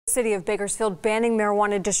City of Bakersfield banning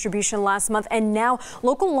marijuana distribution last month, and now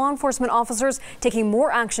local law enforcement officers taking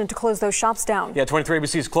more action to close those shops down. Yeah, 23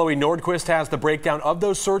 ABC's Chloe Nordquist has the breakdown of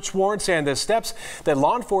those search warrants and the steps that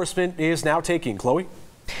law enforcement is now taking. Chloe?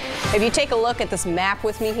 If you take a look at this map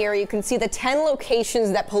with me here, you can see the 10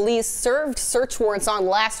 locations that police served search warrants on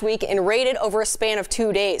last week and raided over a span of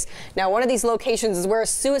 2 days. Now, one of these locations is where a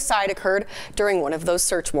suicide occurred during one of those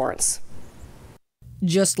search warrants.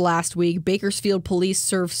 Just last week, Bakersfield police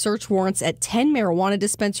served search warrants at 10 marijuana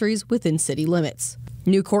dispensaries within city limits.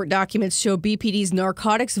 New court documents show BPD's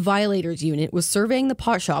Narcotics Violators Unit was surveying the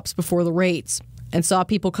pot shops before the raids and saw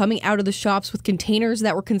people coming out of the shops with containers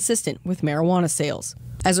that were consistent with marijuana sales.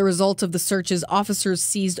 As a result of the searches, officers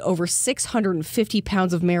seized over 650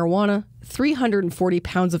 pounds of marijuana, 340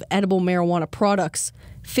 pounds of edible marijuana products,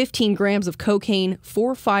 15 grams of cocaine,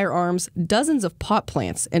 4 firearms, dozens of pot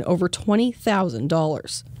plants, and over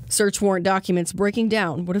 $20,000. Search warrant documents breaking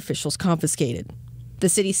down what officials confiscated. The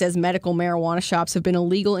city says medical marijuana shops have been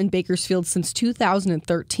illegal in Bakersfield since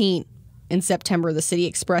 2013. In September, the city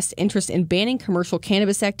expressed interest in banning commercial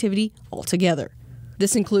cannabis activity altogether.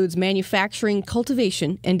 This includes manufacturing,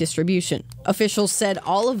 cultivation, and distribution. Officials said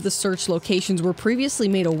all of the search locations were previously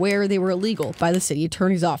made aware they were illegal by the city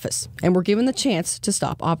attorney's office and were given the chance to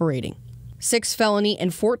stop operating. 6 felony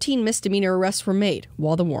and 14 misdemeanor arrests were made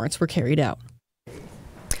while the warrants were carried out.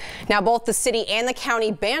 Now, both the city and the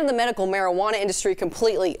county banned the medical marijuana industry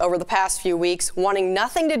completely over the past few weeks, wanting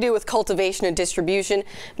nothing to do with cultivation and distribution,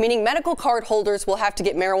 meaning medical card holders will have to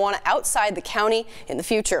get marijuana outside the county in the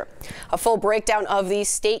future. A full breakdown of these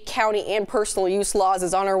state, county, and personal use laws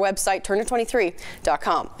is on our website,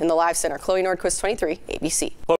 Turner23.com. In the Live Center, Chloe Nordquist, 23 ABC.